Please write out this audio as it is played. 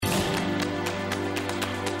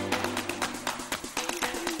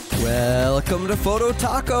Welcome to Photo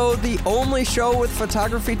Taco, the only show with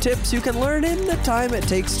photography tips you can learn in the time it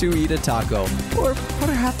takes to eat a taco, or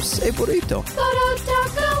perhaps a burrito. Photo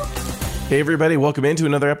Taco! Hey everybody, welcome into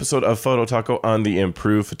another episode of Photo Taco on the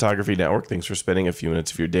Improved Photography Network. Thanks for spending a few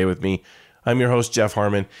minutes of your day with me. I'm your host, Jeff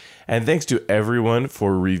Harmon, and thanks to everyone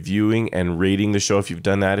for reviewing and rating the show if you've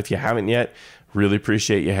done that. If you haven't yet, really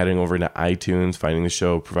appreciate you heading over to iTunes, finding the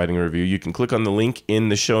show, providing a review. You can click on the link in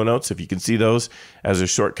the show notes if you can see those as a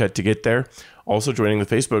shortcut to get there. Also joining the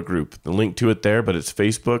Facebook group, the link to it there, but it's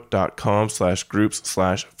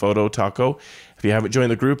facebook.com/groups/phototaco. If you haven't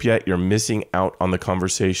joined the group yet, you're missing out on the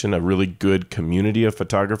conversation, a really good community of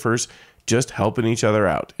photographers just helping each other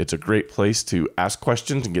out. It's a great place to ask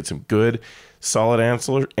questions and get some good, solid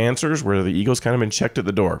answers where the ego's kind of been checked at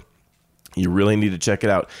the door. You really need to check it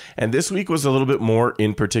out. And this week was a little bit more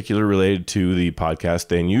in particular related to the podcast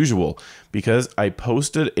than usual because I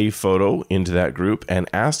posted a photo into that group and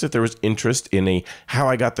asked if there was interest in how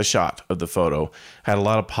I got the shot of the photo. Had a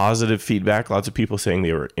lot of positive feedback, lots of people saying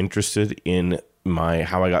they were interested in my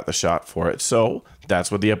how I got the shot for it. So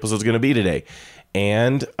that's what the episode is going to be today.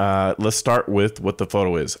 And let's start with what the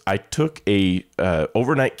photo is. I took a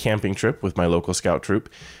overnight camping trip with my local scout troop.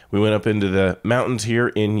 We went up into the mountains here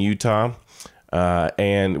in Utah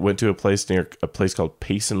and went to a place called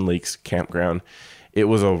Payson Lakes Campground. It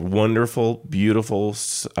was a wonderful, beautiful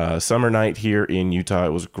summer night here in Utah.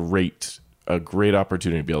 It was a great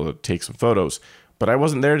opportunity to be able to take some photos. But I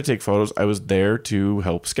wasn't there to take photos. I was there to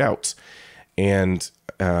help scouts.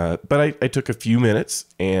 But I took a few minutes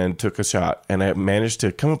and took a shot, and I managed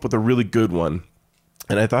to come up with a really good one.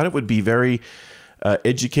 And I thought it would be very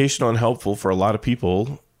educational and helpful for a lot of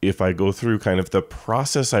people if I go through kind of the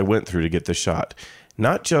process I went through to get the shot.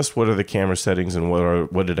 Not just what are the camera settings and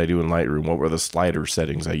what did I do in Lightroom, what were the slider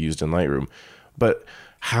settings I used in Lightroom, but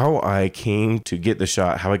how I came to get the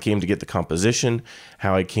shot, how I came to get the composition,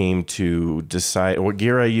 how I came to decide what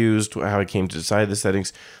gear I used, how I came to decide the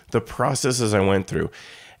settings, the processes I went through.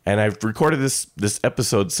 And I've recorded this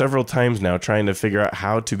episode several times now trying to figure out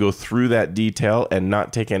how to go through that detail and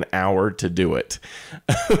not take an hour to do it.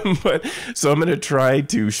 So I'm going to try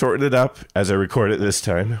to shorten it up as I record it this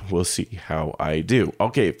time. We'll see how I do.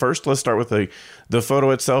 Okay, first let's start with the photo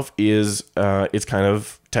itself. It's kind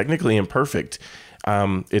of technically imperfect.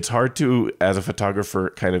 It's hard to, as a photographer,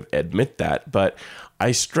 kind of admit that, but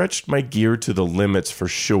I stretched my gear to the limits for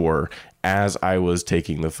sure as I was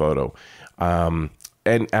taking the photo.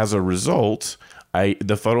 And as a result,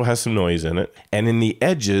 the photo has some noise in it, and in the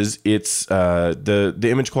edges, it's the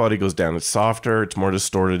image quality goes down. It's softer, it's more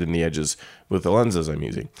distorted in the edges with the lenses I'm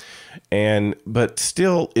using, but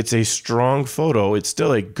still, it's a strong photo. It's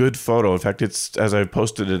still a good photo. In fact, it's as I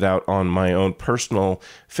posted it out on my own personal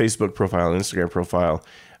Facebook profile and Instagram profile.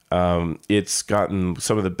 It's gotten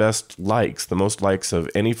some of the best likes, the most likes of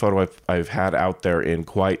any photo I've had out there in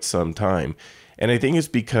quite some time. And I think it's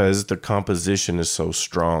because the composition is so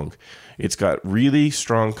strong. It's got really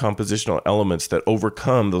strong compositional elements that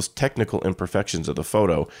overcome those technical imperfections of the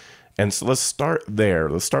photo. And so let's start there.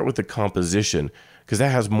 Let's start with the composition, because that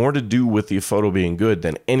has more to do with the photo being good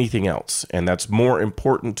than anything else. And that's more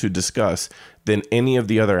important to discuss than any of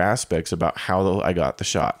the other aspects about how I got the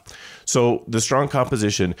shot. So the strong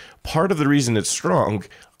composition, part of the reason it's strong,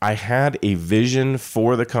 I had a vision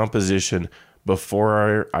for the composition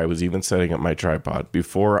before I was even setting up my tripod,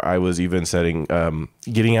 before I was even getting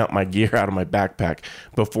out my gear out of my backpack,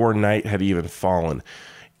 before night had even fallen.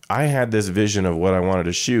 I had this vision of what I wanted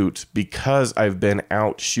to shoot because I've been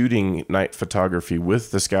out shooting night photography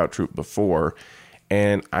with the scout troop before,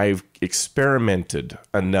 and I've experimented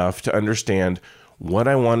enough to understand what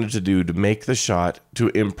I wanted to do to make the shot, to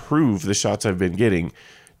improve the shots I've been getting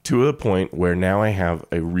to a point where now I have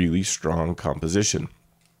a really strong composition.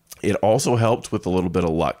 It also helped with a little bit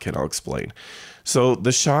of luck, and I'll explain. So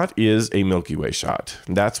the shot is a Milky Way shot.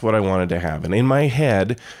 That's what I wanted to have. And in my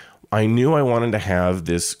head, I knew I wanted to have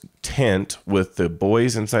this tent with the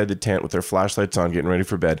boys inside the tent with their flashlights on, getting ready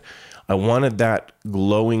for bed. I wanted that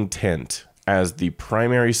glowing tent as the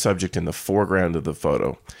primary subject in the foreground of the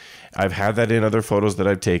photo. I've had that in other photos that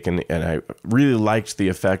I've taken, and I really liked the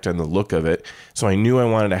effect and the look of it, so I knew I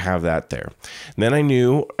wanted to have that there. And then I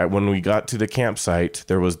knew when we got to the campsite,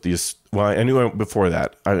 there was this, well, I knew before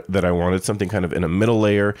that that I wanted something kind of in a middle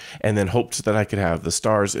layer, and then hoped that I could have the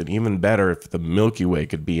stars, and even better if the Milky Way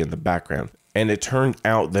could be in the background. And it turned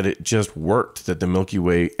out that it just worked, that the Milky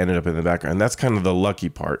Way ended up in the background. That's kind of the lucky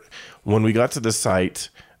part. When we got to the site,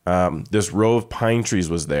 this row of pine trees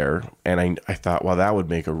was there, and I thought, well, that would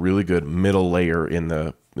make a really good middle layer in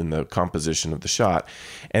the the composition of the shot.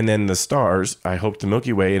 And then the stars, I hoped the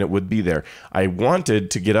Milky Way, and it would be there. I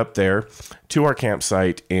wanted to get up there to our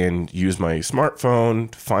campsite and use my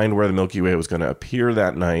smartphone to find where the Milky Way was going to appear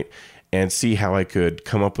that night and see how I could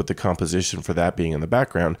come up with the composition for that being in the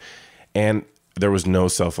background. And there was no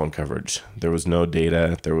cell phone coverage. There was no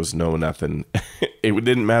data. There was no nothing. It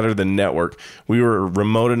didn't matter the network. We were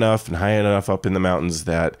remote enough and high enough up in the mountains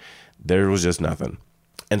that there was just nothing.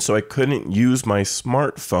 And so I couldn't use my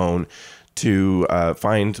smartphone to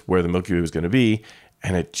find where the Milky Way was going to be.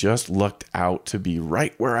 And it just lucked out to be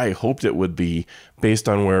right where I hoped it would be based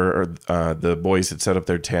on where the boys had set up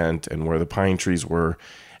their tent and where the pine trees were.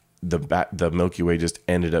 The Milky Way just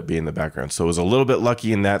ended up being the background. So it was a little bit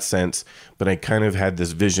lucky in that sense, but I kind of had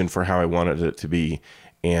this vision for how I wanted it to be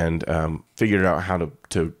and figured out how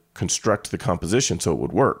to construct the composition so it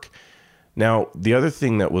would work. Now, the other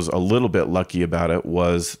thing that was a little bit lucky about it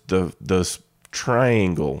was the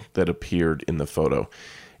triangle that appeared in the photo.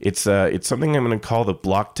 It's something I'm going to call the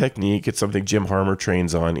block technique. It's something Jim Harmer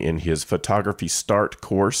trains on in his Photography Start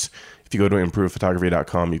course. If you go to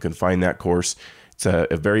improvephotography.com, you can find that course. It's a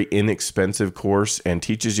very inexpensive course and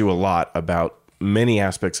teaches you a lot about many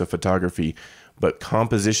aspects of photography, but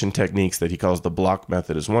composition techniques that he calls the block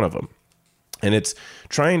method is one of them. And it's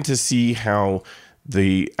trying to see how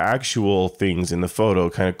the actual things in the photo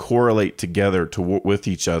kind of correlate together with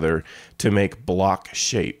each other to make block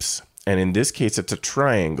shapes. And in this case, it's a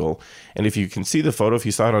triangle. And if you can see the photo, if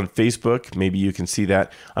you saw it on Facebook, maybe you can see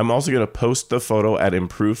that. I'm also going to post the photo at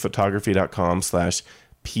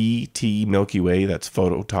improvephotography.com/PT Milky Way. That's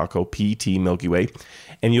Photo Taco PT Milky Way.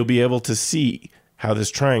 And you'll be able to see how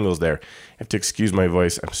this triangle is there. I have to excuse my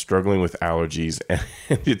voice. I'm struggling with allergies and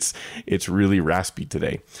it's really raspy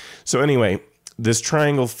today. So anyway, this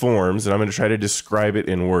triangle forms, and I'm going to try to describe it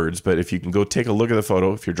in words, but if you can go take a look at the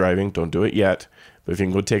photo, if you're driving, don't do it yet, but if you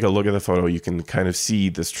can go take a look at the photo, you can kind of see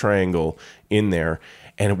this triangle in there,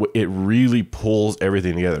 and it really pulls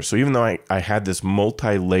everything together. So even though I had this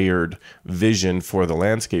multi-layered vision for the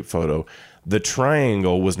landscape photo, the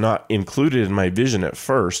triangle was not included in my vision at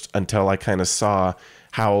first until I kind of saw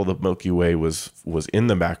how the Milky Way was in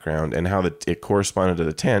the background and how it corresponded to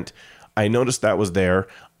the tent. I noticed that was there.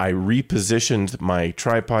 I repositioned my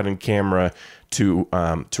tripod and camera to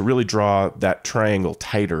really draw that triangle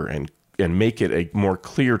tighter and make it a more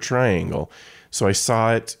clear triangle. So I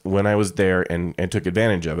saw it when I was there and took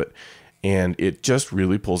advantage of it. And it just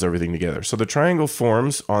really pulls everything together. So the triangle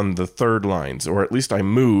forms on the third lines, or at least I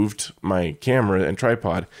moved my camera and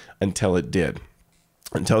tripod until it did,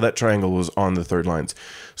 until that triangle was on the third lines.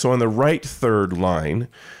 So on the right third line,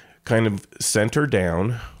 kind of center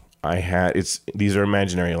down, these are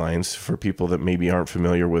imaginary lines for people that maybe aren't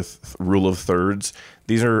familiar with rule of thirds.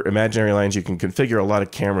 These are imaginary lines. You can configure a lot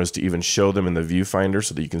of cameras to even show them in the viewfinder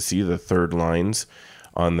so that you can see the third lines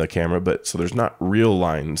on the camera, but so there's not real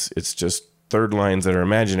lines. It's just third lines that are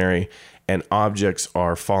imaginary, and objects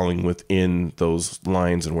are falling within those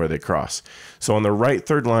lines and where they cross. So on the right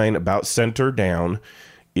third line, about center down,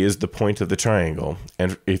 is the point of the triangle.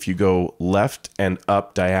 And if you go left and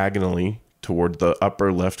up diagonally toward the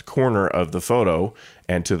upper left corner of the photo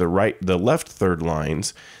and to the right, the left third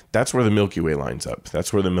lines, that's where the Milky Way lines up.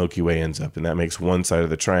 That's where the Milky Way ends up. And that makes one side of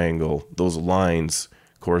the triangle, those lines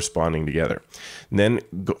corresponding together. And then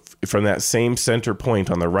from that same center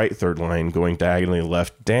point on the right third line, going diagonally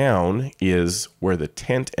left down is where the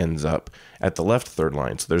tent ends up at the left third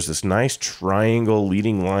line. So there's this nice triangle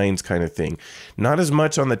leading lines kind of thing. Not as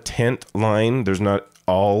much on the tent line. There's not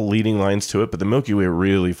all leading lines to it, but the Milky Way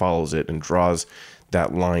really follows it and draws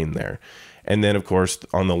that line there. And then, of course,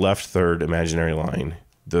 on the left third imaginary line,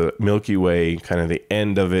 the Milky Way, kind of the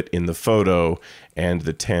end of it in the photo, and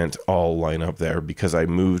the tent all line up there because I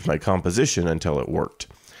moved my composition until it worked.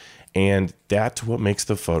 And that's what makes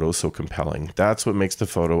the photo so compelling. That's what makes the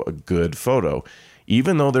photo a good photo.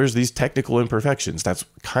 Even though there's these technical imperfections, that's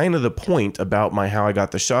kind of the point about how I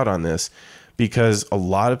got the shot on this, because a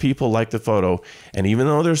lot of people like the photo, and even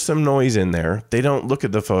though there's some noise in there, they don't look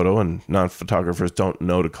at the photo, and non-photographers don't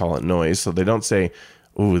know to call it noise, so they don't say,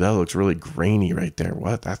 "Ooh, that looks really grainy right there.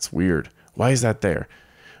 What? That's weird. Why is that there?"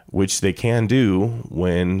 Which they can do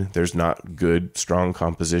when there's not good, strong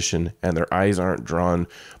composition and their eyes aren't drawn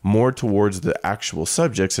more towards the actual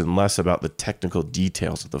subjects and less about the technical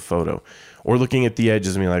details of the photo. Or looking at the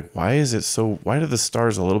edges and being like, why do the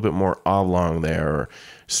stars a little bit more oblong there or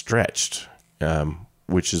stretched,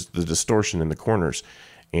 which is the distortion in the corners.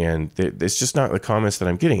 And it's just not the comments that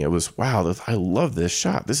I'm getting. It was, wow, I love this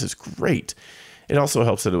shot. This is great. It also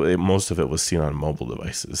helps that most of it was seen on mobile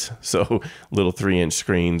devices. So little 3-inch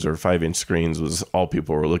screens or 5-inch screens was all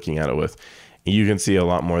people were looking at it with. You can see a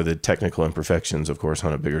lot more of the technical imperfections, of course,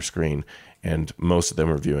 on a bigger screen, and most of them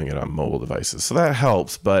are viewing it on mobile devices. So that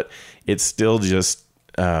helps, but it's still just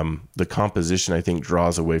the composition, I think,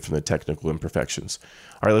 draws away from the technical imperfections.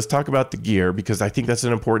 All right, let's talk about the gear, because I think that's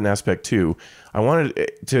an important aspect too. I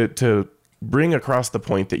wanted to bring across the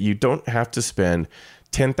point that you don't have to spend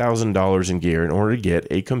 $10,000 in gear in order to get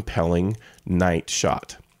a compelling night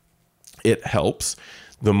shot. It helps.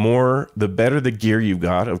 The better the gear you've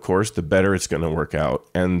got, of course, the better it's going to work out.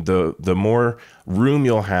 And the more room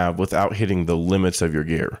you'll have without hitting the limits of your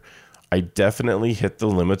gear. I definitely hit the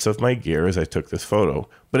limits of my gear as I took this photo,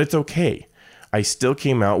 but it's okay. I still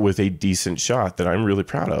came out with a decent shot that I'm really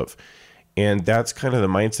proud of. And that's kind of the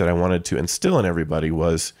mindset I wanted to instill in everybody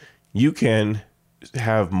was you can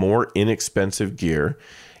have more inexpensive gear.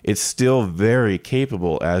 It's still very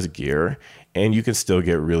capable as gear, and you can still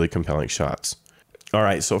get really compelling shots. All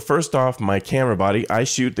right, so first off, my camera body. I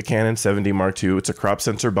shoot the Canon 7D Mark II. It's a crop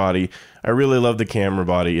sensor body. I really love the camera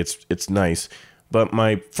body. It's nice. But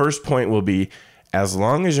my first point will be, as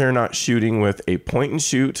long as you're not shooting with a point and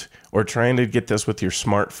shoot or trying to get this with your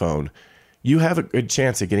smartphone, you have a good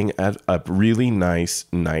chance of getting a really nice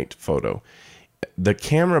night photo. The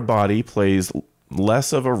camera body plays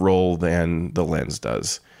less of a role than the lens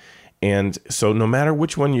does. And so no matter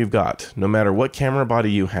which one you've got, no matter what camera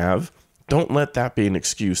body you have, don't let that be an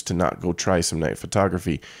excuse to not go try some night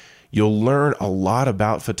photography. You'll learn a lot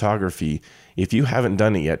about photography if you haven't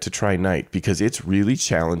done it yet to try night, because it's really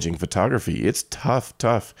challenging photography. It's tough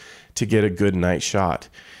to get a good night shot.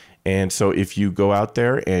 And so if you go out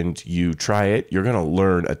there and you try it, you're going to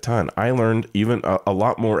learn a ton. I learned even a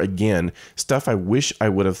lot more, again, stuff I wish I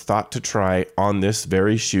would have thought to try on this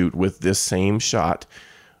very shoot with this same shot.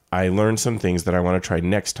 I learned some things that I want to try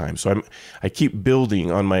next time. So I keep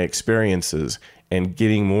building on my experiences and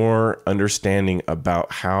getting more understanding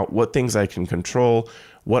about what things I can control,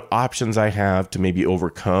 what options I have to maybe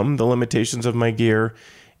overcome the limitations of my gear.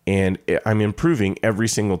 And I'm improving every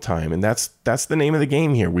single time. And that's the name of the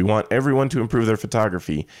game here. We want everyone to improve their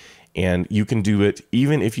photography. And you can do it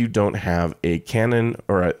even if you don't have a Canon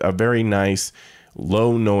or a very nice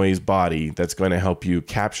low noise body that's going to help you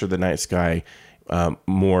capture the night sky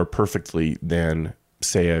more perfectly than,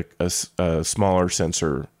 say, a smaller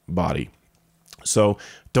sensor body. So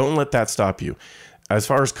don't let that stop you. As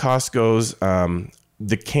far as cost goes,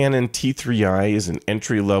 the Canon T3i is an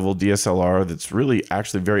entry-level DSLR that's really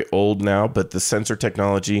actually very old now, but the sensor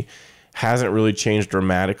technology hasn't really changed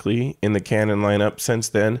dramatically in the Canon lineup since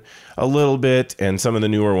then. A little bit, and some of the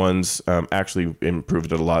newer ones actually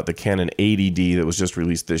improved it a lot. The Canon 80D that was just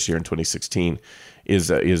released this year in 2016 is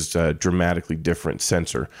a dramatically different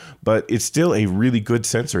sensor, but it's still a really good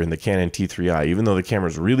sensor in the Canon T3i. Even though the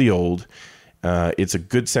camera's really old, it's a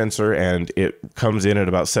good sensor, and it comes in at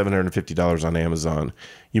about $750 on Amazon.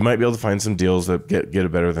 You might be able to find some deals that get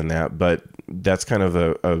it better than that, but that's kind of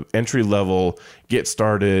a entry level, get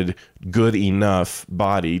started, good enough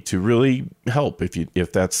body to really help if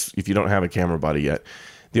you don't have a camera body yet.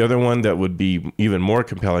 The other one that would be even more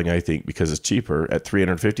compelling, I think, because it's cheaper at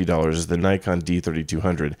 $350 is the Nikon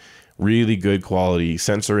D3200. Really good quality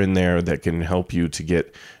sensor in there that can help you to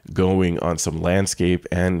get going on some landscape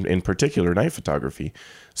and in particular night photography.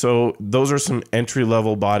 So those are some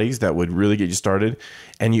entry-level bodies that would really get you started.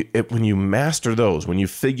 And when you master those, when you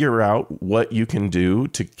figure out what you can do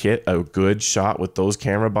to get a good shot with those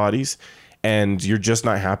camera bodies, and you're just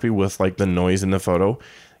not happy with like the noise in the photo,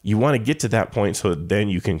 you want to get to that point so that then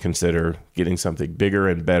you can consider getting something bigger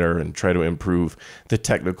and better and try to improve the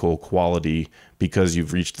technical quality because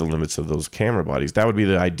you've reached the limits of those camera bodies. That would be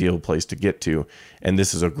the ideal place to get to, and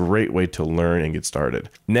this is a great way to learn and get started.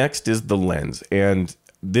 Next is the lens, and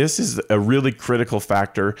this is a really critical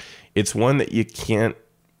factor. It's one that you can't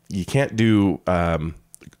do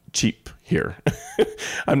cheap here.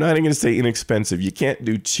 I'm not even going to say inexpensive. You can't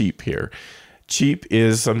do cheap here. Cheap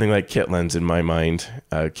is something like kit lens in my mind.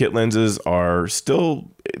 Kit lenses are still,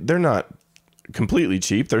 they're not completely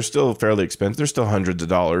cheap. They're still fairly expensive. They're still hundreds of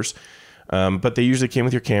dollars. But they usually came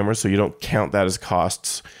with your camera, so you don't count that as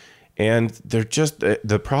costs. And they're just,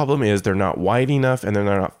 the problem is they're not wide enough and they're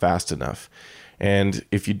not fast enough. And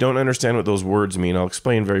if you don't understand what those words mean, I'll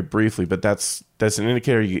explain very briefly, but that's an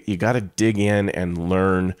indicator you got to dig in and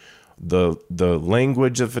learn the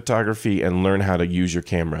language of photography and learn how to use your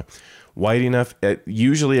camera. Wide enough,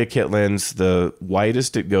 usually a kit lens, the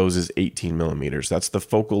widest it goes is 18 millimeters. That's the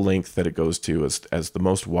focal length that it goes to as the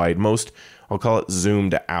most wide. Most, I'll call it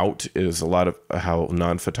zoomed out, is a lot of how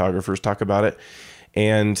non-photographers talk about it.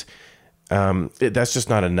 And that's just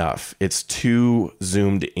not enough. It's too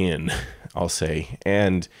zoomed in. I'll say.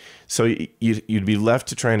 And so you'd be left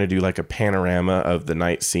to trying to do like a panorama of the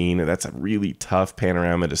night scene. And that's a really tough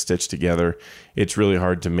panorama to stitch together. It's really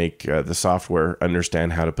hard to make the software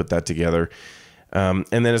understand how to put that together. And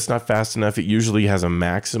then it's not fast enough. It usually has a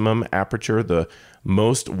maximum aperture. The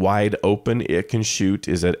most wide open it can shoot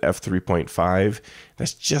is at f3.5.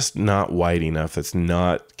 That's just not wide enough. It's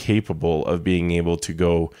not capable of being able to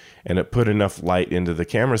go and put enough light into the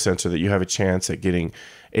camera sensor that you have a chance at getting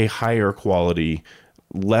a higher quality,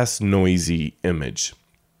 less noisy image.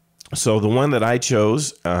 So the one that I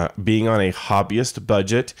chose, being on a hobbyist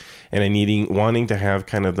budget and wanting to have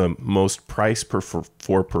kind of the most price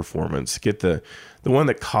for performance, get the one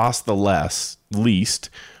that cost the least,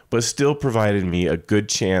 but still provided me a good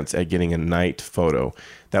chance at getting a night photo.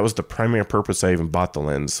 That was the primary purpose I even bought the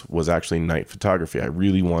lens, was actually night photography. I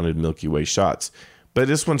really wanted Milky Way shots. But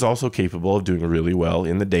this one's also capable of doing really well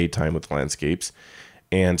in the daytime with landscapes.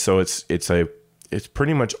 And so it's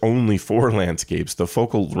pretty much only for landscapes. The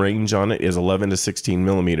focal range on it is 11 to 16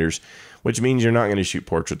 millimeters, which means you're not going to shoot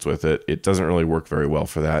portraits with it. It doesn't really work very well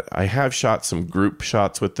for that. I have shot some group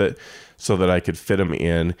shots with it so that I could fit them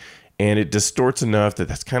in, and it distorts enough that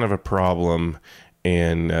that's kind of a problem.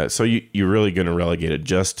 And so you're really going to relegate it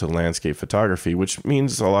just to landscape photography, which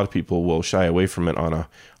means a lot of people will shy away from it on a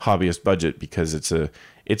hobbyist budget because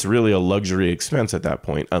it's really a luxury expense at that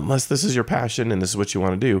point. Unless this is your passion and this is what you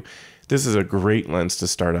want to do, this is a great lens to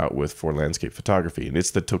start out with for landscape photography. And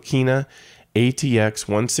it's the Tokina ATX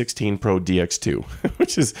 116 Pro DX2,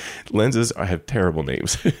 which is lenses. I have terrible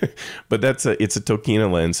names, but it's a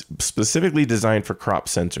Tokina lens specifically designed for crop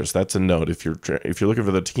sensors. That's a note. If you're looking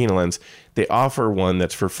for the Tokina lens, they offer one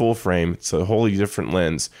that's for full frame. It's a wholly different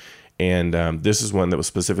lens. And this is one that was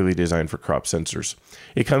specifically designed for crop sensors.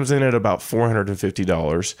 It comes in at about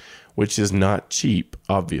 $450, which is not cheap,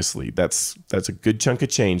 obviously. That's a good chunk of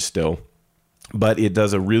change still. But it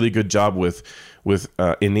does a really good job with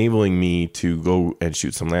enabling me to go and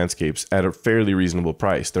shoot some landscapes at a fairly reasonable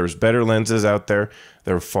price. There's better lenses out there.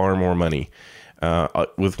 They're far more money,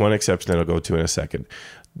 with one exception that I'll go to in a second.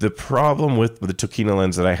 The problem with the Tokina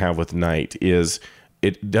lens that I have with night is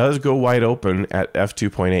it does go wide open at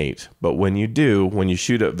f2.8, but when you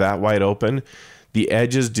shoot it that wide open, the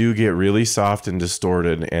edges do get really soft and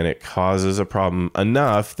distorted, and it causes a problem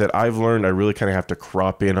enough that I've learned I really kind of have to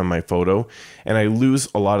crop in on my photo, and I lose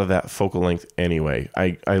a lot of that focal length anyway.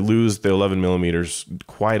 I lose the 11 millimeters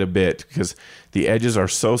quite a bit because the edges are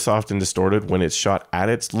so soft and distorted when it's shot at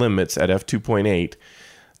its limits at f2.8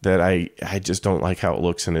 that I just don't like how it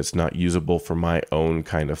looks, and it's not usable for my own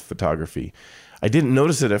kind of photography. I didn't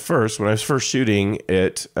notice it at first. When I was first shooting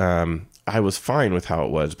it, I was fine with how it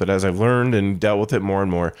was. But as I've learned and dealt with it more and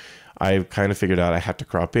more, I kind of figured out I had to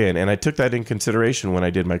crop in. And I took that in consideration when I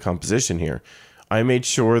did my composition here. I made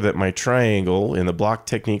sure that my triangle in the block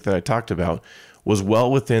technique that I talked about was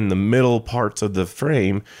well within the middle parts of the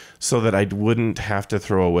frame so that I wouldn't have to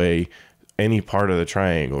throw away any part of the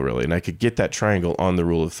triangle, really. And I could get that triangle on the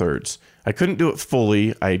rule of thirds. I couldn't do it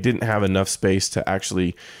fully. I didn't have enough space to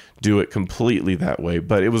actually do it completely that way,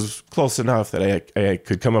 but it was close enough that I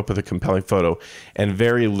could come up with a compelling photo, and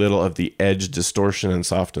very little of the edge distortion and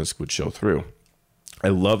softness would show through. I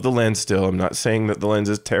love the lens still. I'm not saying that the lens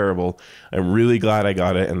is terrible. I'm really glad I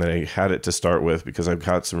got it and that I had it to start with, because I've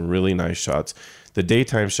got some really nice shots. The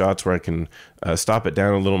daytime shots where I can stop it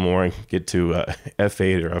down a little more and get to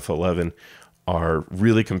f8 or f11 are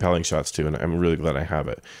really compelling shots too, and I'm really glad I have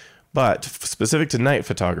it. But specific to night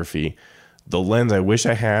photography, the lens I wish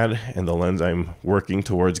I had, and the lens I'm working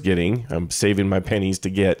towards getting, I'm saving my pennies to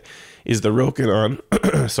get, is the Rokinon,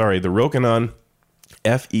 the Rokinon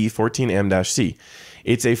FE14M-C.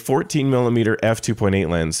 It's a 14 millimeter f2.8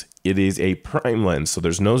 lens. It is a prime lens, so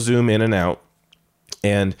there's no zoom in and out,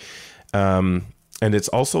 and it's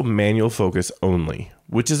also manual focus only,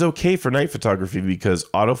 which is okay for night photography because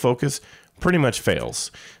autofocus pretty much fails.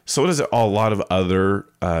 So does a lot of other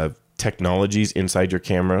technologies inside your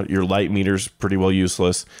camera. Your light meter's pretty well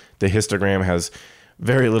useless. The histogram has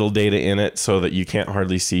very little data in it so that you can't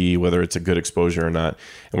hardly see whether it's a good exposure or not.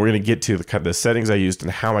 And we're going to get to the settings I used and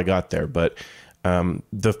how I got there. But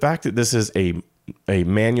the fact that this is a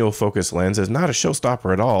manual focus lens is not a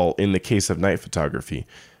showstopper at all in the case of night photography.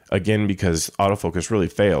 Again, because autofocus really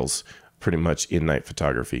fails pretty much in night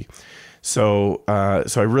photography. So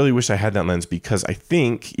I really wish I had that lens, because I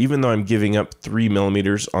think even though I'm giving up 3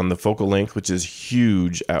 millimeters on the focal length, which is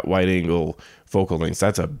huge at wide angle focal lengths,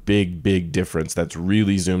 that's a big, big difference. That's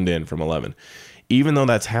really zoomed in from 11. Even though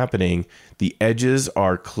that's happening, the edges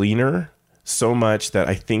are cleaner. so much that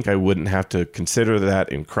I think I wouldn't have to consider that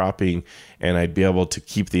in cropping, and I'd be able to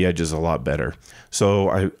keep the edges a lot better.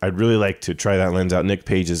 So I'd really like to try that lens out. Nick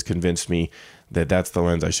Page has convinced me that that's the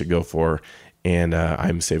lens I should go for, and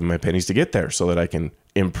I'm saving my pennies to get there so that I can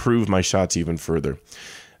improve my shots even further.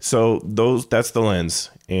 So that's the lens.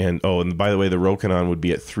 And by the way, the Rokinon would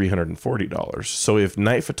be at $340. So if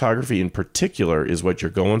night photography in particular is what you're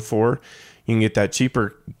going for, you can get that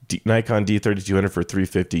cheaper Nikon D3200 for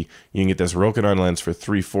 $350. You can get this Rokinon lens for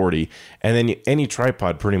 $340, and then any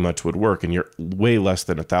tripod pretty much would work, and you're way less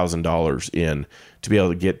than $1,000 in to be able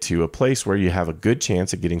to get to a place where you have a good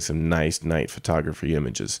chance of getting some nice night photography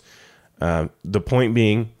images. The point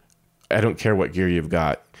being, I don't care what gear you've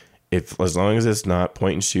got. As long as it's not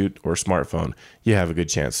point and shoot or smartphone, you have a good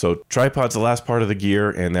chance. So tripod's the last part of the gear,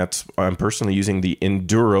 and I'm personally using the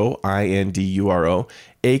Induro, Induro,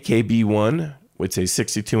 AKB1. It's a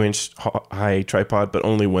 62-inch high tripod, but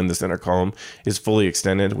only when the center column is fully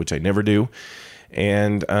extended, which I never do.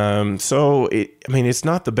 And it's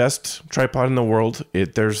not the best tripod in the world.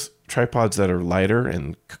 There's tripods that are lighter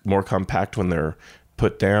and more compact when they're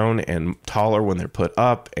put down and taller when they're put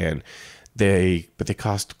up, but they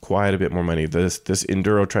cost quite a bit more money. This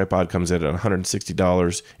Induro tripod comes in at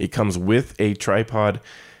 $160. It comes with a tripod,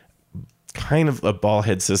 kind of a ball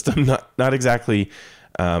head system, not exactly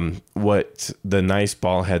what the nice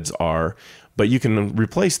ball heads are, but you can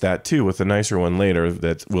replace that too with a nicer one later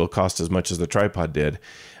that will cost as much as the tripod did.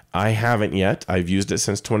 I haven't yet. I've used it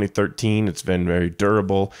since 2013. It's been very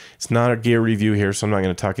durable. It's not a gear review here, so I'm not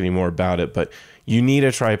going to talk any more about it, but you need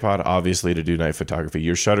a tripod, obviously, to do night photography.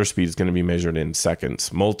 Your shutter speed is going to be measured in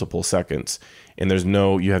seconds, multiple seconds, and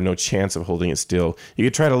you have no chance of holding it still. You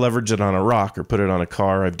could try to leverage it on a rock or put it on a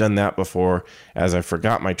car. I've done that before, as I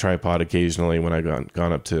forgot my tripod occasionally when I've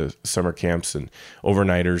gone up to summer camps and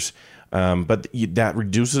overnighters. But that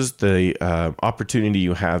reduces the opportunity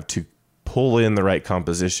you have to pull in the right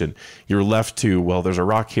composition. You're left to, well, there's a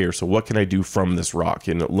rock here, so what can I do from this rock?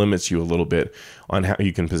 And it limits you a little bit on how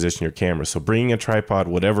you can position your camera. So bringing a tripod,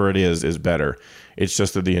 whatever it is better. It's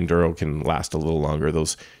just that the Induro can last a little longer.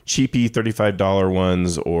 Those cheapy $35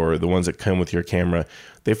 ones, or the ones that come with your camera,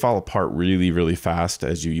 they fall apart really, really fast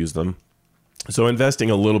as you use them. So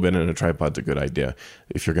investing a little bit in a tripod's a good idea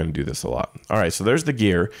if you're going to do this a lot. All right, so there's the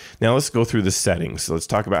gear. Now let's go through the settings. So let's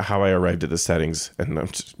talk about how I arrived at the settings. And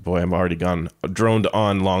I've already droned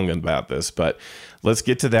on long about this, but let's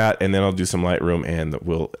get to that, and then I'll do some Lightroom, and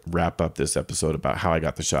we'll wrap up this episode about how I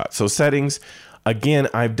got the shot. So settings, again,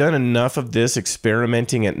 I've done enough of this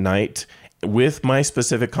experimenting at night with my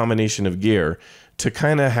specific combination of gear to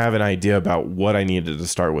kind of have an idea about what I needed to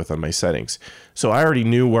start with on my settings. So I already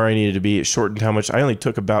knew where I needed to be. It shortened how much. I only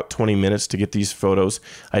took about 20 minutes to get these photos.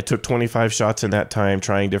 I took 25 shots in that time,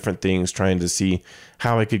 trying different things, trying to see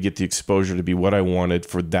how I could get the exposure to be what I wanted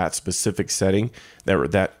for that specific setting,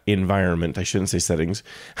 that environment. I shouldn't say settings,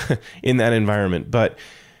 in that environment. But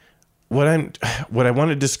what I want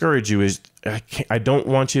to discourage you is I don't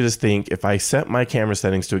want you to think if I set my camera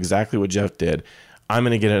settings to exactly what Jeff did, I'm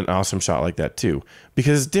going to get an awesome shot like that too,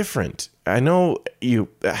 because it's different. I know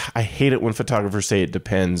I hate it when photographers say it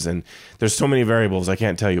depends, and there's so many variables I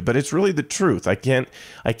can't tell you, but it's really the truth. I can't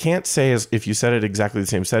say as if you set it exactly the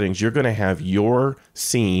same settings, you're going to have your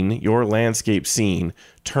scene, your landscape scene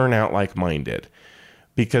turn out like mine did,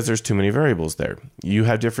 because there's too many variables there. You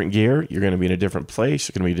have different gear. You're going to be in a different place.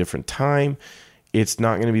 You're going to be a different time. It's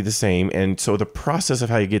not going to be the same. And so the process of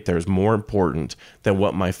how you get there is more important than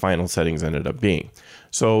what my final settings ended up being.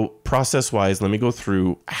 So process-wise, let me go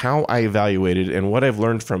through how I evaluated and what I've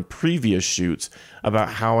learned from previous shoots about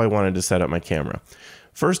how I wanted to set up my camera.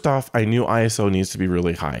 First off, I knew ISO needs to be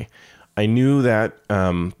really high. I knew that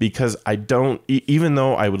because even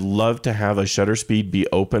though I would love to have a shutter speed be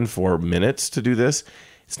open for minutes to do this,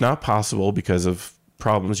 it's not possible because of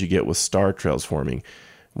problems you get with star trails forming.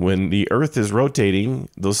 When the Earth is rotating,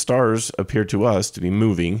 those stars appear to us to be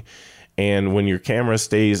moving. And when your camera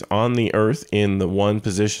stays on the Earth in the one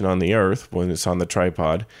position on the Earth, when it's on the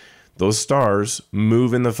tripod, those stars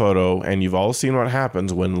move in the photo. And you've all seen what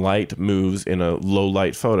happens when light moves in a low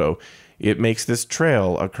light photo. It makes this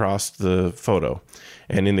trail across the photo.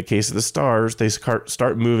 And in the case of the stars, they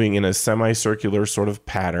start moving in a semicircular sort of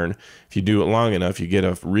pattern. If you do it long enough, you get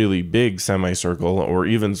a really big semicircle, or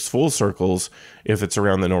even full circles if it's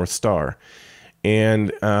around the North Star.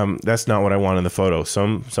 And that's not what I want in the photo.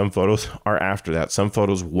 Some photos are after that. Some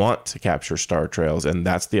photos want to capture star trails, and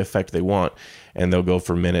that's the effect they want. And they'll go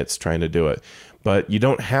for minutes trying to do it. But you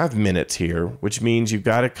don't have minutes here, which means you've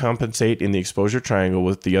got to compensate in the exposure triangle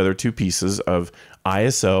with the other two pieces of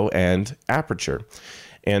ISO and aperture.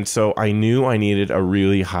 And so I knew I needed a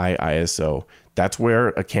really high ISO. That's where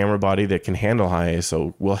a camera body that can handle high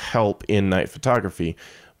ISO will help in night photography.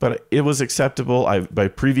 But it was acceptable. By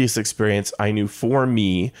previous experience, I knew for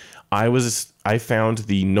me, I found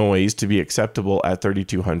the noise to be acceptable at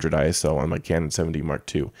 3200 ISO on my Canon 7D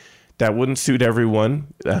Mark II. That wouldn't suit everyone.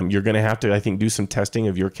 You're going to have to, I think, do some testing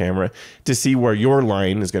of your camera to see where your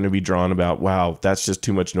line is going to be drawn about, wow, that's just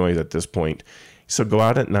too much noise at this point. So go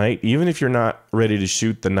out at night, even if you're not ready to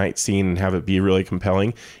shoot the night scene and have it be really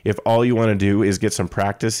compelling. If all you want to do is get some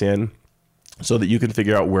practice in so that you can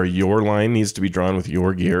figure out where your line needs to be drawn with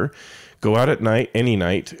your gear, go out at night, any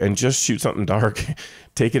night, and just shoot something dark.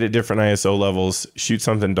 Take it at different ISO levels, shoot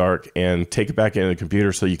something dark, and take it back into the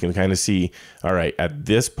computer so you can kind of see, all right, at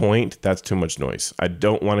this point, that's too much noise. I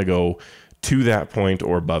don't want to go to that point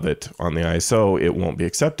or above it on the ISO. It won't be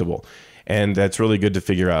acceptable. And that's really good to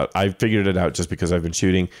figure out. I figured it out just because I've been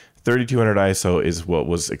shooting. 3200 ISO is what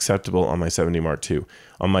was acceptable on my 7D Mark II.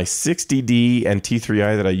 On my 60D and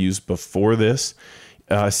T3i that I used before this,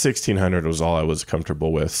 1600 was all I was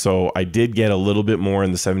comfortable with. So I did get a little bit more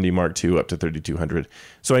in the 7D Mark II up to 3200.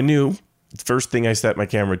 So I knew the first thing I set my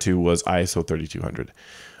camera to was ISO 3200.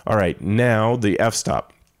 All right, now the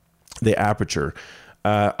f-stop, the aperture.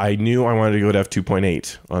 I knew I wanted to go to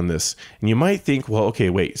f2.8 on this. And you might think, well, okay,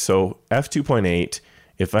 wait. So f2.8,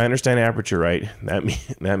 if I understand aperture right,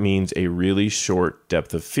 that means a really short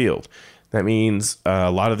depth of field. That means a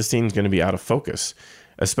lot of the scene is going to be out of focus,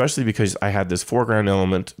 especially because I had this foreground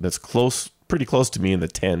element that's pretty close to me in the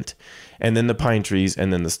tent, and then the pine trees,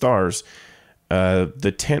 and then the stars.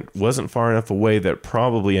 The tent wasn't far enough away that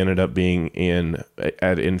probably ended up being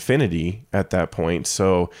at infinity at that point.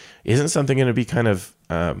 So isn't something going to be kind of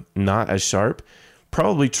not as sharp?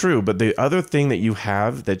 Probably true. But the other thing that you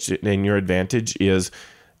have that's in your advantage is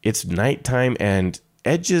it's nighttime and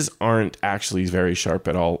edges aren't actually very sharp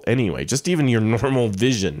at all anyway. Just even your normal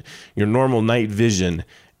vision, your normal night vision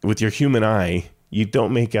with your human eye, you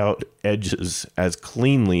don't make out edges as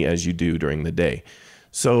cleanly as you do during the day.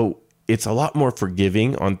 So it's a lot more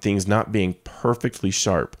forgiving on things not being perfectly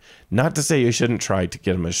sharp. Not to say you shouldn't try to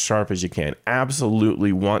get them as sharp as you can.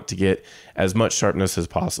 Absolutely want to get as much sharpness as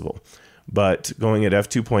possible. But going at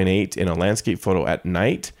f2.8 in a landscape photo at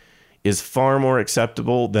night is far more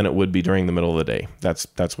acceptable than it would be during the middle of the day. That's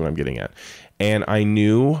what I'm getting at. And I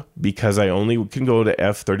knew, because I only can go to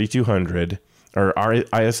f3200 or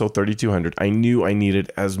ISO 3200, I knew I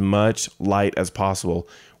needed as much light as possible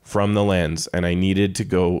from the lens, and I needed to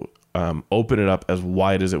go open it up as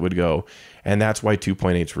wide as it would go. And that's why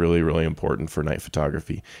 2.8 is really, really important for night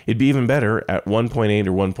photography. It'd be even better at 1.8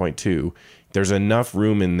 or 1.2. There's enough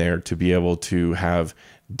room in there to be able to have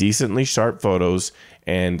decently sharp photos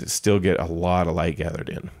and still get a lot of light gathered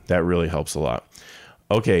in. That really helps a lot.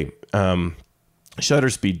 Okay, shutter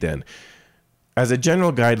speed then. As a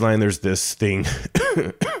general guideline, there's this thing.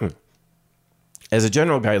 As a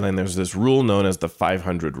general guideline, there's this rule known as the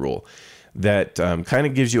 500 rule that kind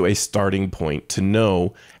of gives you a starting point to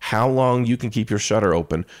know how long you can keep your shutter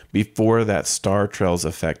open before that star trails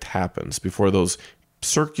effect happens, before those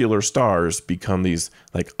circular stars become these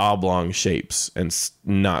like oblong shapes and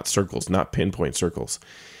not circles, not pinpoint circles.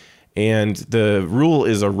 And the rule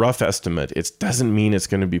is a rough estimate. It doesn't mean it's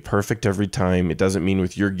going to be perfect every time. It doesn't mean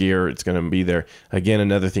with your gear it's going to be there. Again,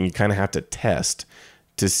 another thing you kind of have to test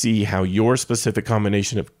to see how your specific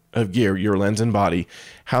combination of gear, your lens and body,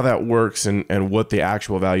 how that works and what the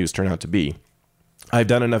actual values turn out to be. I've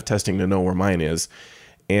done enough testing to know where mine is.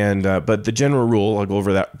 And but the general rule, I'll go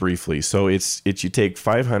over that briefly. So it's you take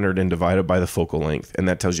 500 and divide it by the focal length, and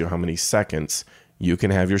that tells you how many seconds you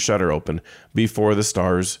can have your shutter open before the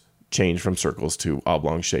stars change from circles to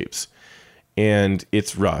oblong shapes. And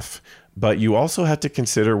it's rough. But you also have to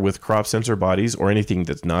consider with crop sensor bodies or anything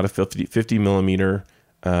that's not a 50 millimeter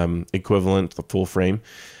equivalent, the full frame,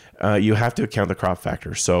 you have to account the crop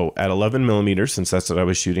factor. So at 11 millimeters, since that's what I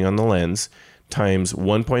was shooting on the lens, times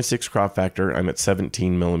 1.6 crop factor, I'm at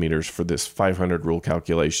 17 millimeters for this 500 rule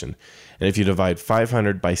calculation. And if you divide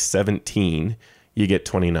 500 by 17, you get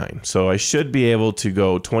 29. So I should be able to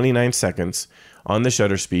go 29 seconds on the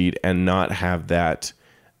shutter speed and not have that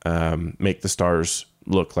make the stars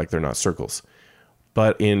look like they're not circles.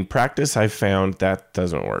 But in practice, I've found that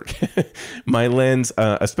doesn't work. My lens,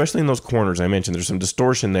 especially in those corners I mentioned, there's some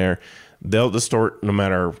distortion there. They'll distort no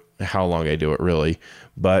matter how long I do it, really,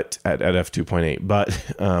 but at f2.8. But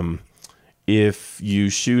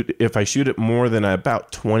if I shoot it more than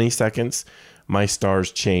about 20 seconds, my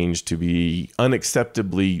stars change to be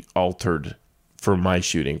unacceptably altered for my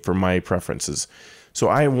shooting, for my preferences. So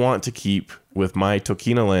I want to keep, with my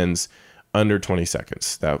Tokina lens, under 20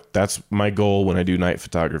 seconds. That's my goal when I do night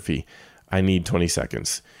photography. I need 20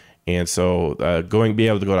 seconds. And so being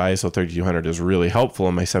able to go to ISO 3200 is really helpful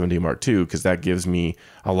in my 7D Mark II because that gives me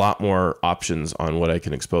a lot more options on what I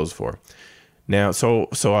can expose for. Now, so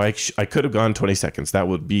I could have gone 20 seconds. That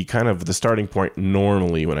would be kind of the starting point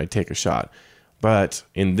normally when I take a shot. But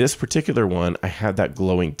in this particular one, I had that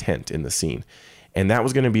glowing tint in the scene. And that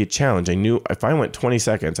was going to be a challenge. I knew if I went 20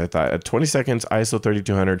 seconds, I thought at 20 seconds, ISO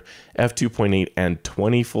 3200, f2.8, and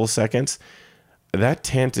 20 full seconds, that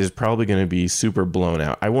tent is probably going to be super blown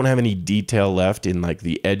out. I won't have any detail left in like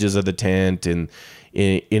the edges of the tent and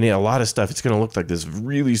in a lot of stuff. It's going to look like this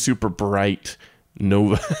really super bright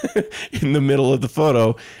nova in the middle of the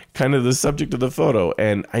photo, kind of the subject of the photo.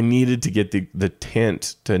 And I needed to get the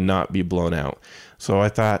tent to not be blown out. So I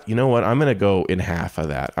thought, you know what? I'm going to go in half of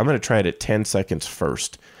that. I'm going to try it at 10 seconds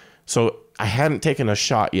first. So I hadn't taken a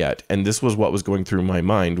shot yet. And this was what was going through my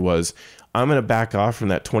mind was, I'm going to back off from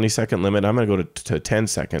that 20-second limit. I'm going to go to 10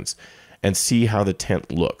 seconds and see how the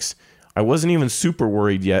tent looks. I wasn't even super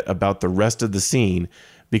worried yet about the rest of the scene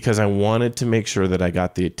because I wanted to make sure that I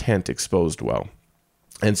got the tent exposed well.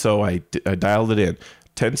 And so I dialed it in.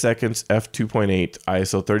 10 seconds, f2.8,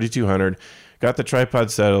 ISO 3200, got the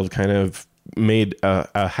tripod settled, kind of made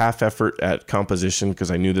a half effort at composition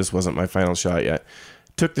because I knew this wasn't my final shot yet.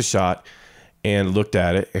 Took the shot and looked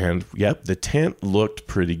at it, and yep, the tent looked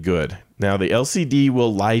pretty good. Now, the LCD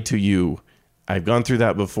will lie to you. I've gone through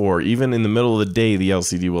that before. Even in the middle of the day, the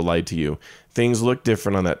LCD will lie to you. Things look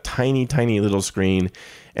different on that tiny, tiny little screen.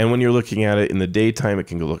 And when you're looking at it in the daytime, it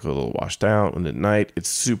can look a little washed out. And at night, it's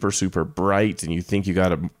super, super bright, and you think you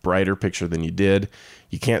got a brighter picture than you did.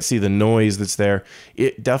 You can't see the noise that's there.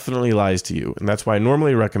 It definitely lies to you. And that's why I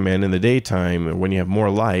normally recommend in the daytime, when you have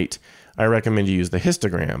more light, I recommend you use the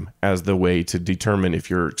histogram as the way to determine if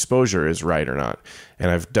your exposure is right or not.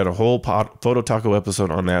 And I've done a whole Photo Taco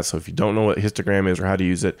episode on that. So if you don't know what histogram is or how to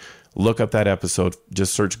use it, look up that episode.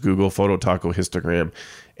 Just search Google Photo Taco histogram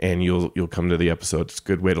and you'll come to the episode. It's a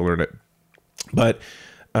good way to learn it. But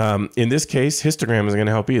in this case, histogram isn't going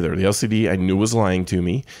to help either. The LCD I knew was lying to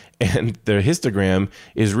me, and the histogram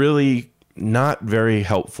is really not very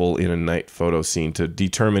helpful in a night photo scene to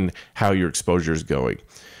determine how your exposure is going.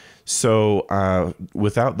 So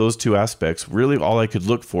without those two aspects, really all I could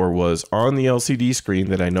look for was on the LCD screen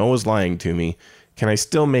that I know was lying to me, can I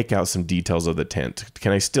still make out some details of the tent?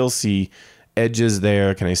 Can I still see edges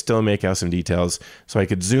there? Can I still make out some details? So I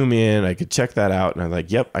could zoom in, I could check that out, and I'm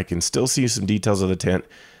like, yep, I can still see some details of the tent.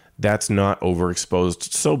 That's not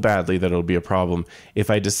overexposed so badly that it'll be a problem. If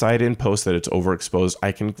I decide in post that it's overexposed,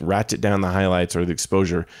 I can ratchet down the highlights or the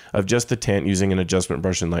exposure of just the tent using an adjustment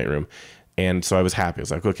brush in Lightroom. And so I was happy. I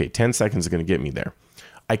was like, okay, 10 seconds is going to get me there.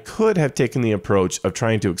 I could have taken the approach of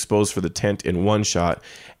trying to expose for the tent in one shot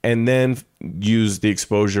and then use the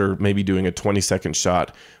exposure, maybe doing a 20-second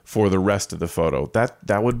shot for the rest of the photo.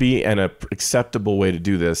 That would be an acceptable way to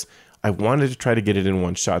do this. I wanted to try to get it in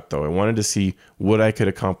one shot, though. I wanted to see what I could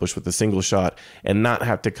accomplish with a single shot and not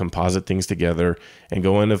have to composite things together and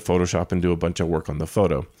go into Photoshop and do a bunch of work on the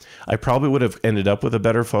photo. I probably would have ended up with a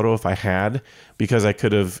better photo if I had, because I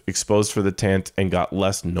could have exposed for the tent and got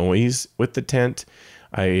less noise with the tent.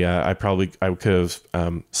 I could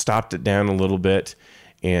have stopped it down a little bit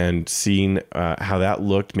and seen how that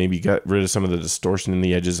looked, maybe got rid of some of the distortion in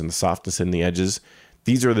the edges and the softness in the edges.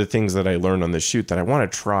 These are the things that I learned on this shoot that I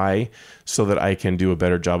want to try so that I can do a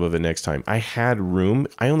better job of it next time. I had room.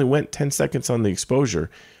 I only went 10 seconds on the exposure.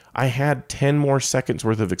 I had 10 more seconds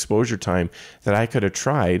worth of exposure time that I could have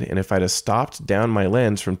tried. And if I'd have stopped down my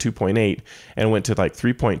lens from 2.8 and went to like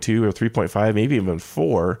 3.2 or 3.5, maybe even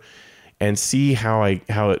 4, and see how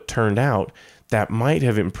it turned out, that might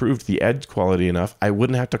have improved the edge quality enough. I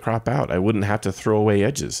wouldn't have to crop out. I wouldn't have to throw away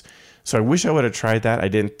edges. So I wish I would have tried that. I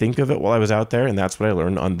didn't think of it while I was out there, and that's what I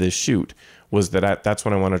learned on this shoot, was that that's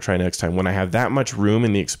what I want to try next time. When I have that much room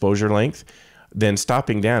in the exposure length, then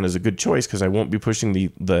stopping down is a good choice because I won't be pushing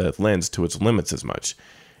the lens to its limits as much.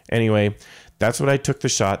 Anyway, that's what I took the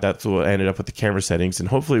shot. That's what I ended up with the camera settings, and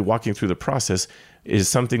hopefully walking through the process is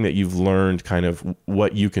something that you've learned kind of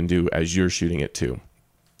what you can do as you're shooting it too.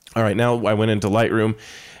 All right, now I went into Lightroom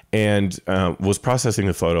and was processing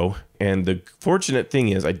the photo. And the fortunate thing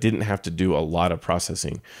is I didn't have to do a lot of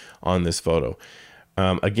processing on this photo.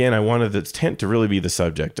 Again, I wanted the tent to really be the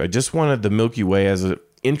subject. I just wanted the Milky Way as an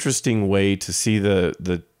interesting way to see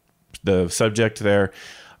the subject there.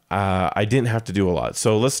 I didn't have to do a lot.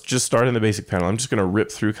 So let's just start in the basic panel. I'm just going to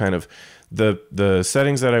rip through kind of the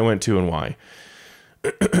settings that I went to and why.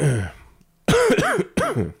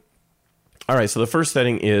 All right, so the first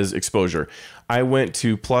setting is exposure. I went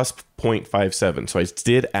to plus 0.57, so I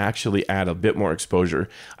did actually add a bit more exposure.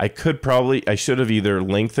 I should have either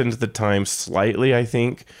lengthened the time slightly, I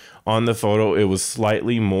think. On the photo, it was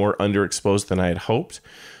slightly more underexposed than I had hoped,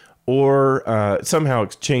 or somehow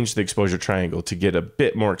changed the exposure triangle to get a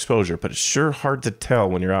bit more exposure, but it's sure hard to tell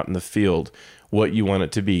when you're out in the field what you want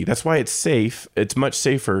it to be. That's why it's safe. It's much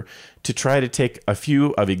safer to try to take a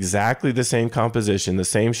few of exactly the same composition, the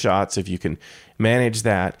same shots, if you can manage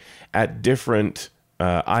that, at different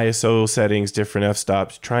ISO settings, different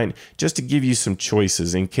f-stops, trying just to give you some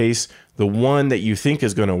choices in case the one that you think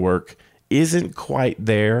is going to work isn't quite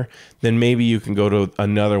there. Then maybe you can go to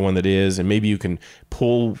another one that is, and maybe you can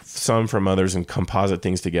pull some from others and composite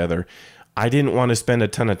things together. I didn't want to spend a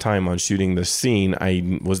ton of time on shooting the scene.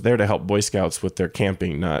 I was there to help Boy Scouts with their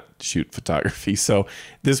camping, not shoot photography. So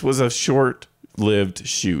this was a short-lived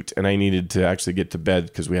shoot, and I needed to actually get to bed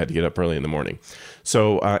because we had to get up early in the morning.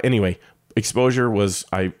 So anyway, exposure was,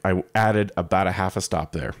 I added about a half a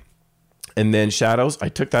stop there. And then shadows, I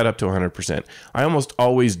took that up to 100%. I almost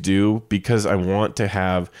always do because I want to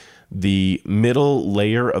have the middle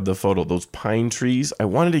layer of the photo, those pine trees, I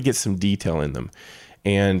wanted to get some detail in them.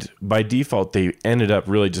 And by default, they ended up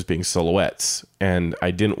really just being silhouettes. And I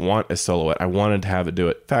didn't want a silhouette. I wanted to have it do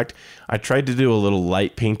it. In fact, I tried to do a little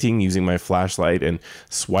light painting using my flashlight and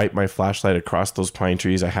swipe my flashlight across those pine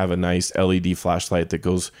trees. I have a nice LED flashlight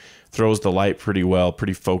that throws the light pretty well,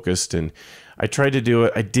 pretty focused. And I tried to do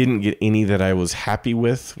it. I didn't get any that I was happy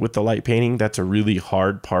with the light painting. That's a really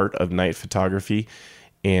hard part of night photography.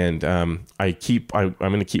 And I'm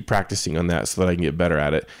going to keep practicing on that so that I can get better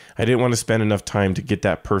at it. I didn't want to spend enough time to get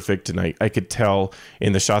that perfect. And I could tell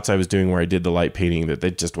in the shots I was doing where I did the light painting that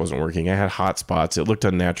it just wasn't working. I had hot spots. It looked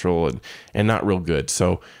unnatural and not real good.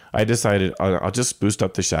 So I decided I'll just boost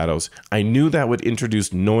up the shadows. I knew that would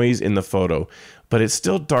introduce noise in the photo, but it's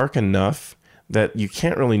still dark enough that you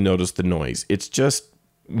can't really notice the noise. It's just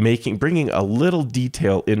bringing a little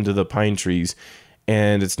detail into the pine trees.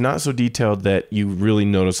 And it's not so detailed that you really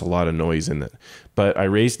notice a lot of noise in it. But I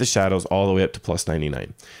raised the shadows all the way up to plus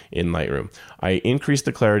 99 in Lightroom. I increased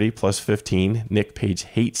the clarity plus 15. Nick Page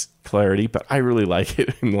hates clarity, but I really like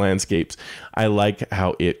it in landscapes. I like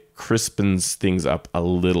how it crispens things up a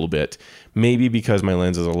little bit. Maybe because my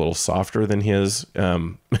lens is a little softer than his,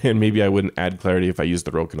 and maybe I wouldn't add clarity if I used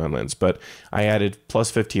the Rokinon lens, but I added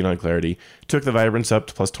plus 15 on clarity, took the vibrance up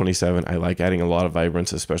to plus 27. I like adding a lot of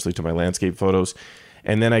vibrance, especially to my landscape photos.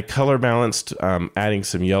 And then I color balanced, adding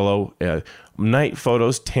some yellow. Night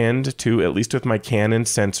photos tend to, at least with my Canon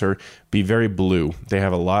sensor, be very blue. They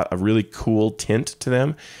have a really cool tint to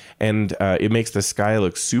them, and it makes the sky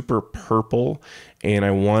look super purple, and I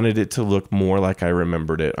wanted it to look more like I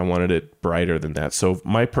remembered it. I wanted it brighter than that. So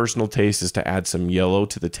my personal taste is to add some yellow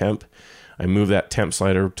to the temp. I move that temp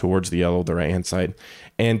slider towards the yellow, the right-hand side.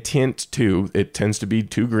 And tint, too, it tends to be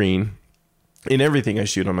too green. In everything I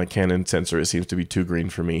shoot on my Canon sensor, it seems to be too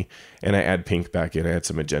green for me. And I add pink back in, I add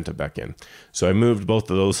some magenta back in. So I moved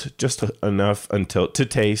both of those just enough to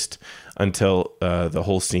taste until the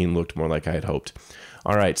whole scene looked more like I had hoped.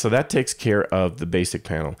 All right, so that takes care of the basic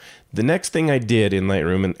panel. The next thing I did in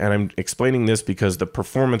Lightroom, and I'm explaining this because the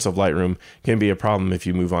performance of Lightroom can be a problem if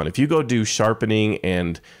you move on. If you go do sharpening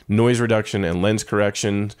and noise reduction and lens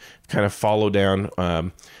correction, kind of follow down,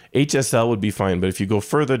 HSL would be fine. But if you go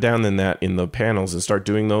further down than that in the panels and start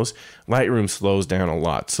doing those, Lightroom slows down a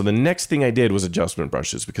lot. So the next thing I did was adjustment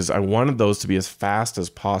brushes because I wanted those to be as fast as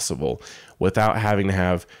possible without having to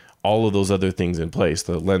have all of those other things in place,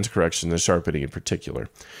 the lens correction, the sharpening in particular.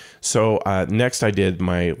 So next I did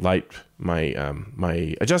my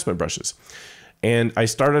adjustment brushes. And I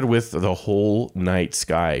started with the whole night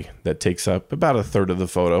sky that takes up about a third of the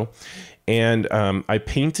photo. And I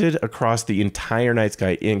painted across the entire night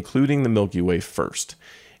sky, including the Milky Way first.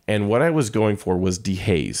 And what I was going for was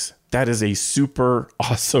dehaze. That is a super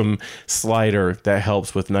awesome slider that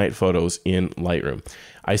helps with night photos in Lightroom.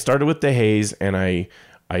 I started with dehaze and I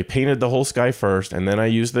painted the whole sky first, and then I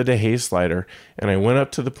used the dehaze slider, and I went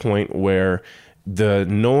up to the point where the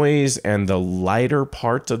noise and the lighter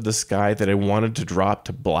parts of the sky that I wanted to drop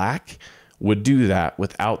to black would do that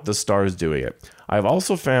without the stars doing it. I've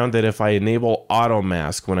also found that if I enable auto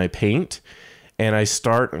mask when I paint, and I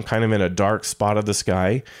start kind of in a dark spot of the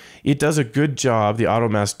sky, it does a good job, the auto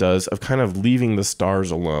mask does, of kind of leaving the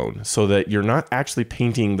stars alone so that you're not actually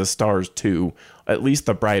painting the stars too, at least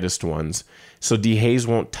the brightest ones. So dehaze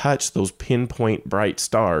won't touch those pinpoint bright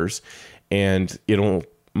stars, and it'll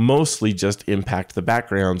mostly just impact the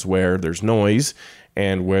backgrounds where there's noise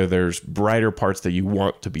and where there's brighter parts that you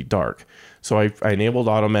want to be dark. So I enabled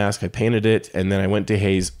auto mask, I painted it, and then I went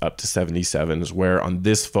dehaze up to 77 is where on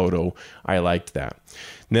this photo I liked that.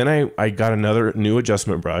 Then I got another new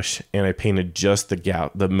adjustment brush and I painted just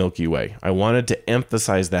the Milky Way. I wanted to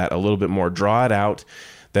emphasize that a little bit more, draw it out,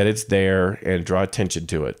 that it's there, and draw attention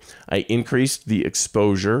to it. I increased the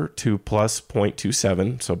exposure to plus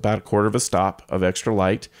 0.27, so about a quarter of a stop of extra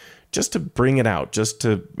light, just to bring it out,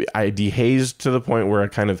 I dehazed to the point where I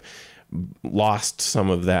kind of lost some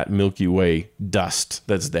of that Milky Way dust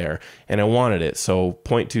that's there, and I wanted it. So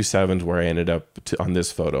 0.27 is where I ended up on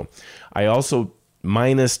this photo. I also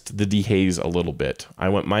minused the dehaze a little bit. I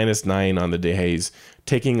went -9 on the dehaze,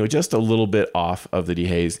 taking just a little bit off of the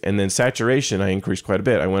dehaze. And then saturation, I increased quite a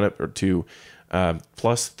bit. I went up to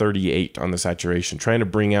plus 38 on the saturation, trying to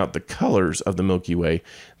bring out the colors of the Milky Way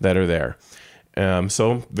that are there.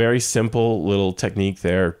 So very simple little technique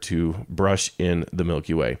there to brush in the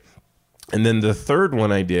Milky Way. And then the third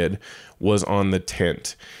one I did was on the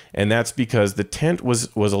tint. And that's because the tint was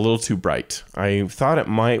a little too bright. I thought it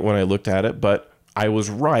might when I looked at it, but I was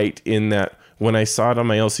right in that when I saw it on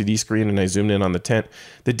my LCD screen and I zoomed in on the tint,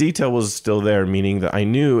 the detail was still there, meaning that I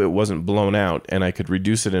knew it wasn't blown out and I could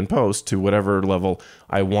reduce it in post to whatever level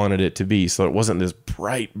I wanted it to be. So it wasn't this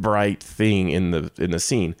bright thing in the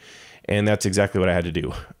scene. And that's exactly what I had to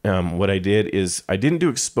do. What I did is I didn't do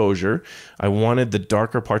exposure. I wanted the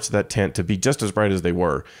darker parts of that tint to be just as bright as they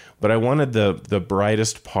were, but I wanted the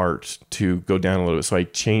brightest part to go down a little bit. So I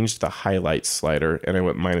changed the highlights slider and I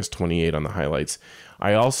went -28 on the highlights.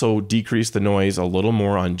 I also decreased the noise a little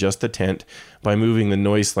more on just the tint by moving the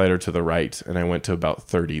noise slider to the right, and I went to about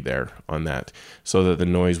 30 there on that so that the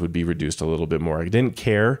noise would be reduced a little bit more. I didn't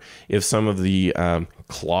care if some of the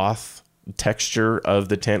cloth texture of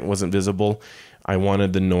the tint wasn't visible. I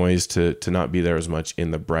wanted the noise to not be there as much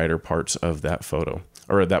in the brighter parts of that photo,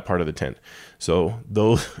 or that part of the tint. So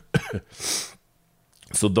those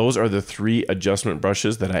are the 3 adjustment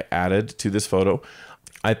brushes that I added to this photo.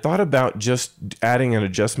 I thought about just adding an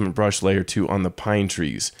adjustment brush layer 2 on the pine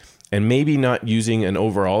trees, and maybe not using an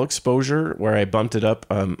overall exposure where I bumped it up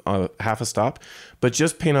half a stop, but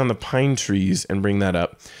just paint on the pine trees and bring that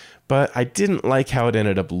up. But I didn't like how it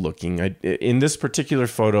ended up looking. In this particular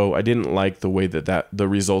photo, I didn't like the way that the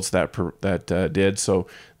results that did. So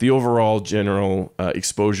the overall general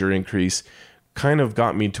exposure increase kind of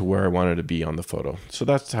got me to where I wanted to be on the photo. So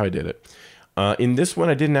that's how I did it. In this one,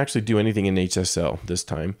 I didn't actually do anything in HSL this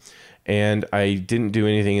time. And I didn't do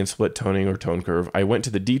anything in split toning or tone curve. I went to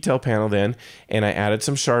the detail panel then, and I added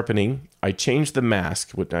some sharpening. I changed the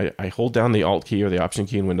mask. I hold down the Alt key or the Option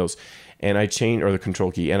key in Windows, and or the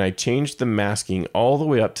Control key, and I changed the masking all the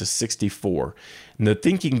way up to 64. And the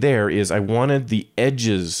thinking there is I wanted the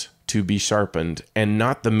edges to be sharpened and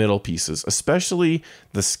not the middle pieces, especially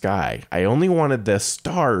the sky. I only wanted the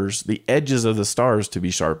stars, the edges of the stars to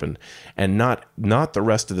be sharpened, and not the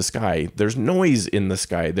rest of the sky. There's noise in the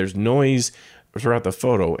sky. There's noise throughout the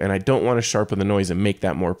photo, and I don't want to sharpen the noise and make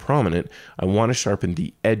that more prominent. I want to sharpen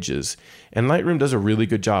the edges. And Lightroom does a really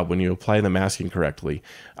good job when you apply the masking correctly.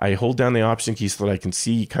 I hold down the Option key so that I can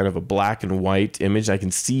see kind of a black and white image. I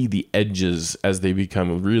can see the edges as they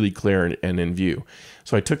become really clear and in view.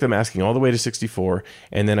 So I took the masking all the way to 64,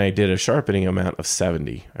 and then I did a sharpening amount of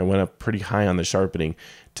 70. I went up pretty high on the sharpening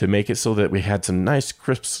to make it so that we had some nice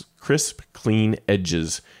crisp, clean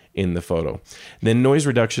edges in the photo. Then noise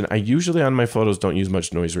reduction. I usually on my photos don't use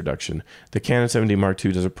much noise reduction. The Canon 7D Mark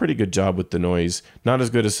II does a pretty good job with the noise. Not as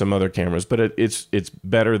good as some other cameras, but it's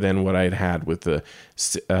better than what I had with the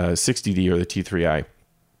 60D or the T3i.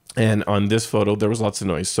 And on this photo, there was lots of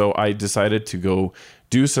noise. So I decided to go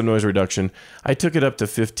do some noise reduction. I took it up to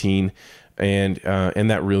 15, and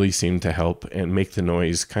that really seemed to help and make the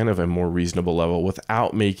noise kind of a more reasonable level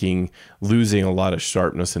without losing a lot of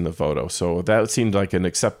sharpness in the photo. So that seemed like an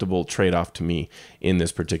acceptable trade-off to me in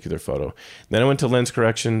this particular photo. Then I went to lens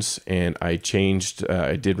corrections, and I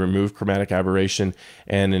did remove chromatic aberration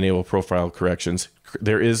and enable profile corrections.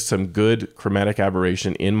 There is some good chromatic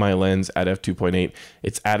aberration in my lens at f2.8.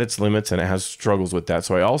 It's at its limits and it has struggles with that.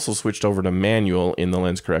 So I also switched over to manual in the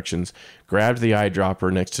lens corrections, grabbed the eyedropper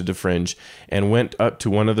next to defringe, and went up to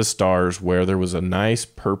one of the stars where there was a nice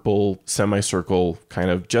purple semicircle kind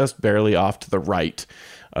of just barely off to the right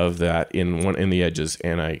of that in the edges.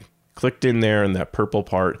 And I clicked in there in that purple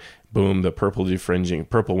part. Boom, the purple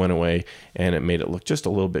went away, and it made it look just a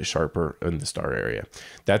little bit sharper in the star area.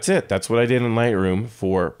 That's it. That's what I did in Lightroom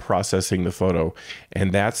for processing the photo,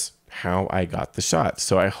 and that's how I got the shot.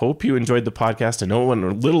 So I hope you enjoyed the podcast. I know it went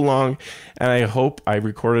a little long, and I hope I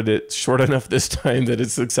recorded it short enough this time that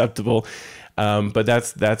it's acceptable. But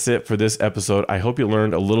that's it for this episode. I hope you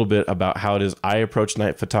learned a little bit about how it is I approach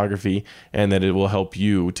night photography, and that it will help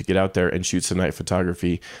you to get out there and shoot some night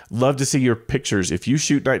photography. Love to see your pictures. If you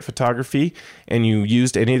shoot night photography and you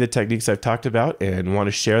used any of the techniques I've talked about and want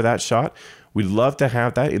to share that shot, we'd love to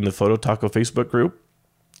have that in the Photo Taco Facebook group.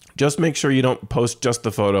 Just make sure you don't post just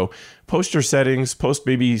the photo. Post your settings, post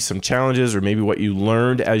maybe some challenges or maybe what you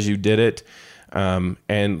learned as you did it.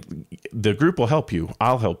 And the group will help you.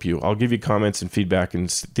 I'll help you. I'll give you comments and feedback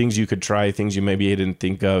and things you could try, things you maybe didn't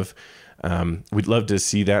think of. We'd love to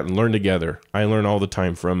see that and learn together. I learn all the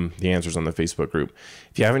time from the answers on the Facebook group.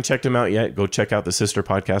 If you haven't checked them out yet, go check out the sister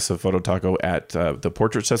podcasts of Photo Taco at the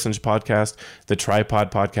Portrait Sessions podcast, the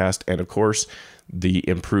Tripod podcast, and of course, the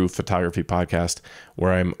Improved Photography podcast,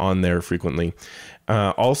 where I'm on there frequently.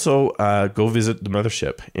 Also, go visit the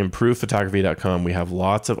mothership, improvephotography.com. We have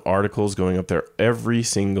lots of articles going up there every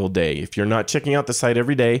single day. If you're not checking out the site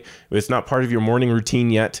every day, if it's not part of your morning routine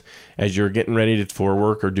yet, as you're getting ready for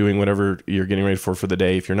work or doing whatever you're getting ready for the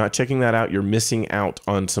day, if you're not checking that out, you're missing out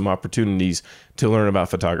on some opportunities to learn about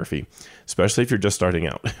photography, especially if you're just starting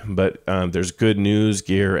out. But there's good news,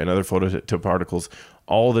 gear, and other photo tip articles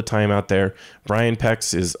all the time out there. Brian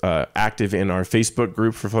Pex is active in our Facebook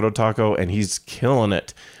group for Photo Taco, and he's killing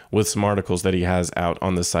it with some articles that he has out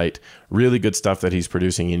on the site. Really good stuff that he's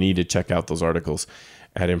producing. You need to check out those articles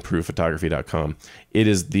at improvephotography.com. It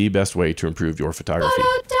is the best way to improve your photography.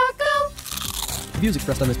 The views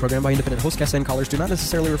expressed on this program by independent host guests and callers do not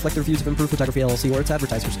necessarily reflect the views of Improved Photography LLC or its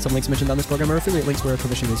advertisers. Some links mentioned on this program are affiliate links where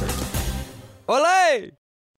permission reserved.